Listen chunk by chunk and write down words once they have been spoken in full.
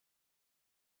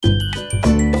Hi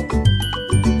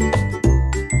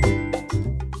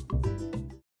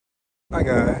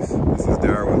guys, this is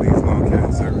Darryl with Lee's Lawn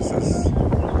Care Services.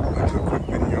 I'll do a quick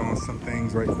video on some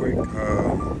things right quick.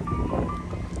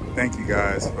 Thank you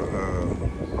guys for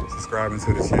subscribing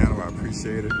to the channel. I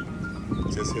appreciate it.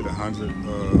 Just hit 100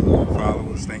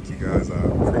 followers. Thank you guys. I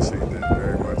appreciate that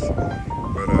very much.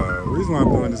 But the reason why I'm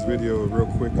doing this video real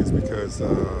quick is because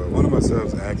one of my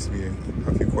subs asked me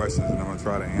a few questions and I'm gonna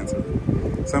try to answer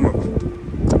some of them.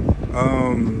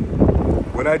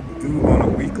 What I do on a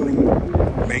weekly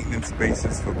maintenance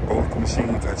basis for both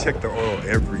machines, I check the oil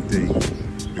every day.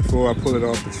 Before I pull it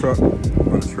off the truck or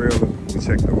the trailer, we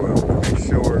check the oil. We make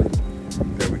sure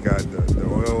that we got the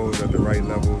oils at the right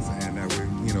levels and that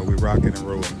we're rocking and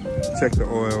rolling. Check the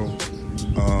oil.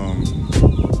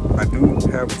 I do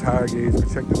have a tire gauge. We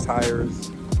check the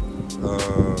tires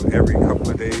every couple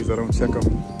of days. I don't check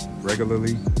them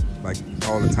regularly, like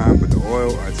all the time, but the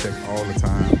oil I check all the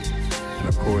time. And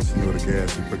of course, the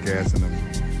gas, we put gas in them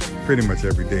pretty much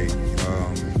every day.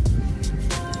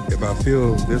 If I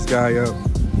fill this guy up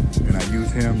and I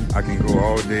use him, I can go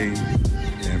all day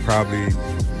and probably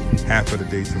half of the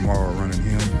day tomorrow running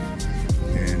him.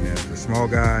 And as the small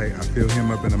guy, I fill him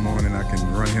up in the morning, I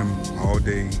can run him all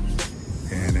day.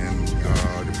 And then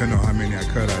depending on how many I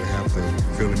cut, I have to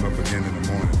fill him up again in the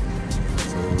morning.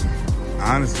 So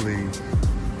honestly,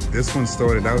 this one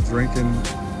started out drinking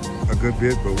a good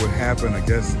bit, but what happened, I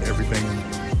guess everything,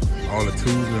 all the tubes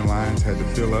and lines had to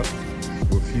fill up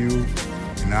with fuel,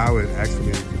 and now it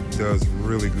actually does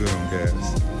really good on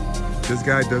gas. This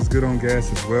guy does good on gas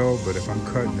as well, but if I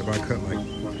cut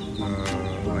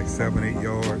like 7-8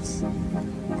 yards,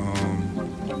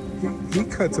 he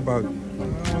cuts about,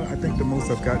 I think the most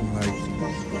I've gotten like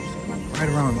right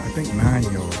around, I think 9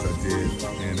 yards I did,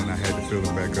 and then I had to fill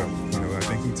him back up. I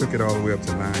think he took it all the way up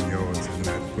to 9 yards, and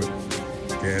then I had to put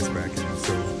gas back in.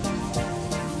 So,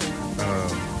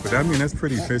 but I mean, that's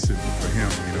pretty efficient for him,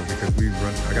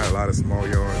 because I got a lot of small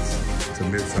yards to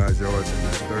mid-sized yards, and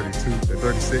that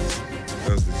 36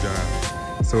 does the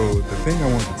job. So the thing I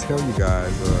want to tell you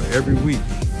guys, every week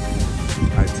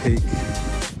I take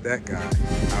that guy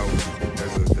out.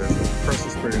 There's a pressure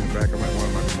sprayer in the back of one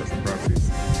of my commercial properties.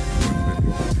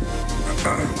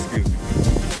 Excuse me.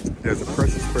 There's a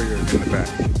pressure sprayer in the back.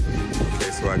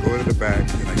 Okay, so I go to the back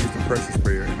and I use the pressure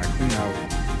sprayer and I clean out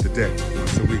the deck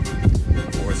once a week.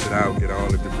 Wash it out, get all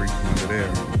the debris from under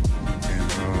there. And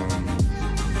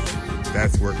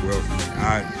that's worked well for me.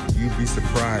 You'd be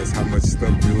surprised how much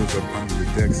stuff builds up under the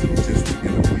decks just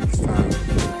in a week's time.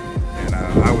 And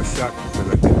I was shocked because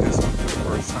I did this one for the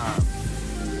first time.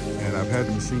 And I've had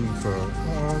the machine for,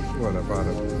 about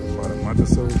a month or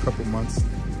so, a couple months.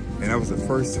 And that was the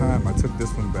first time I took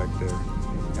this one back there.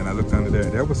 And I looked under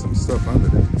there was some stuff under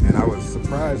there. And I was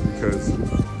surprised because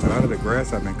a lot of the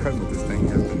grass I've been cutting with this thing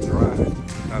has been dry.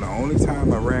 Now the only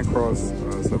time I ran across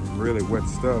some really wet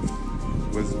stuff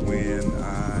was when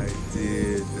I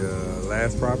did the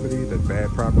last property, the bad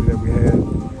property that we had,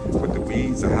 with the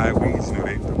weeds, the high weeds.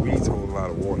 The weeds hold a lot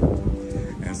of water.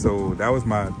 And so that was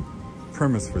my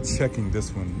premise for checking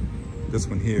this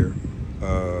one here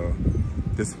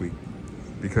this week,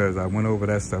 because I went over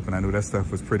that stuff and I knew that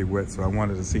stuff was pretty wet, so I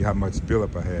wanted to see how much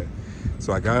buildup I had.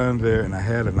 So I got under there and I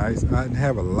had I didn't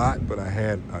have a lot, but I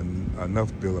had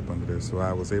enough buildup under there, so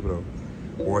I was able to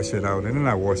wash it out, and then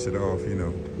I washed it off,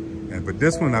 But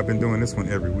this one, I've been doing this one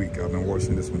every week. I've been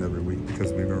washing this one every week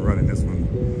because we've been running this one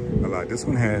a lot. This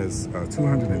one has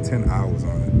 210 hours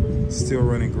on it. Still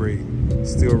running great,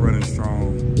 still running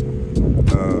strong.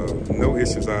 No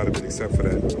issues out of it except for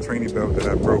that training belt that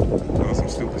I broke. Doing some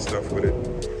stupid stuff with it.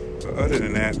 But other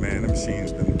than that, man,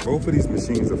 both of these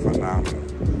machines are phenomenal.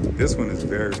 This one is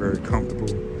very, very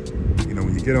comfortable.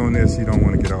 When you get on this, you don't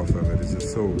want to get off of it. It's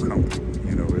just so comfortable.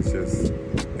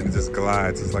 And it just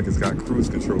glides. It's like it's got cruise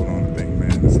control on the thing,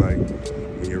 man. It's like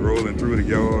when you're rolling through the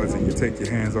yards and you take your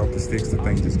hands off the sticks, the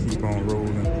thing just keep on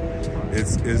rolling.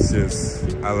 It's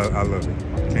just, I love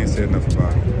it. Can't say enough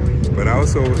about it. But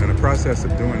also, in the process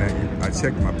of doing that, I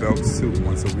check my belts too.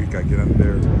 Once a week, I get under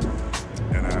there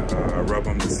and I rub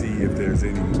them to see if there's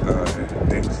any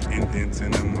indents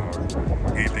in them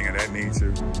or anything of that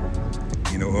nature.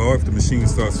 Or if the machine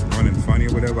starts running funny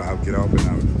or whatever, I'll get off and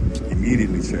I'll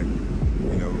immediately check.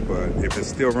 But if it's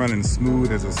still running smooth,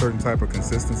 there's a certain type of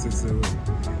consistency to it,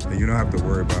 then you don't have to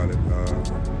worry about it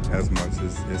as much.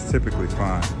 It's typically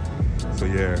fine. So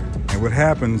yeah, and what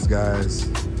happens, guys,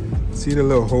 see the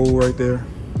little hole right there?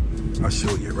 I'll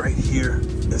show you right here.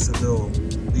 That's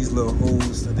these little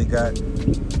holes that they got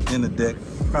in the deck.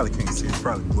 Probably can't see, it's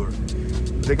probably blurry.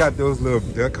 they got those little,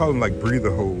 they call them like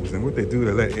breather holes, and what they do,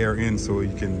 they let air in so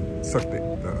you can suck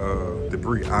the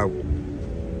debris out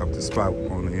of the spout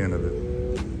on the end of it.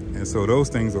 And so those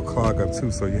things will clog up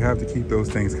too, so you have to keep those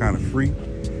things kind of free,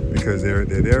 because they're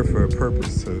there for a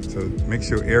purpose, to make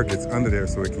sure air gets under there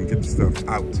so it can get the stuff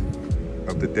out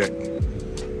of the deck.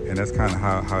 And that's kind of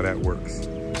how that works,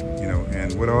 you know.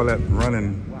 And with all that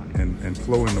running and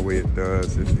flowing the way it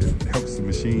does, it helps the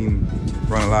machine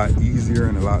run a lot easier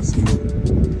and a lot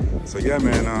smoother. So yeah,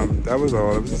 man, that was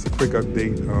all. It was just a quick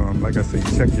update. Like I said,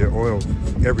 you check your oil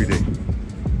every day.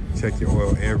 Check your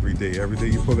oil every day. Every day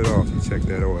you pull it off, you check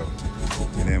that oil.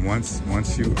 And then once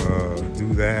you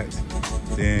do that,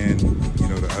 then, you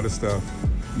know, the other stuff,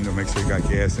 you know, make sure you got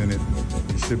gas in it.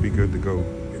 You should be good to go.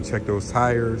 And check those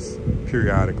tires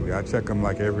periodically. I check them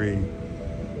like every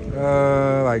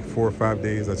like 4 or 5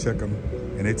 days. I check them,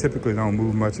 and they typically don't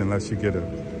move much unless you get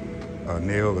a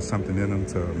nail or something in them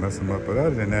to mess them up. But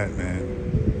other than that,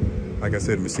 man, like I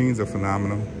said, the machines are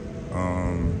phenomenal.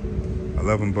 I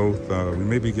love them both. We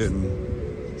may be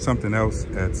getting something else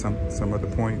at some other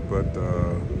point, but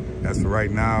as for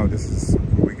right now, this is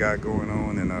what we got going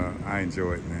on, and I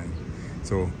enjoy it, man.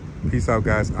 So peace out,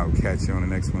 guys. I'll catch you on the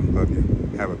next one. Love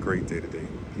you. Have a great day today.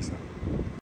 Peace out.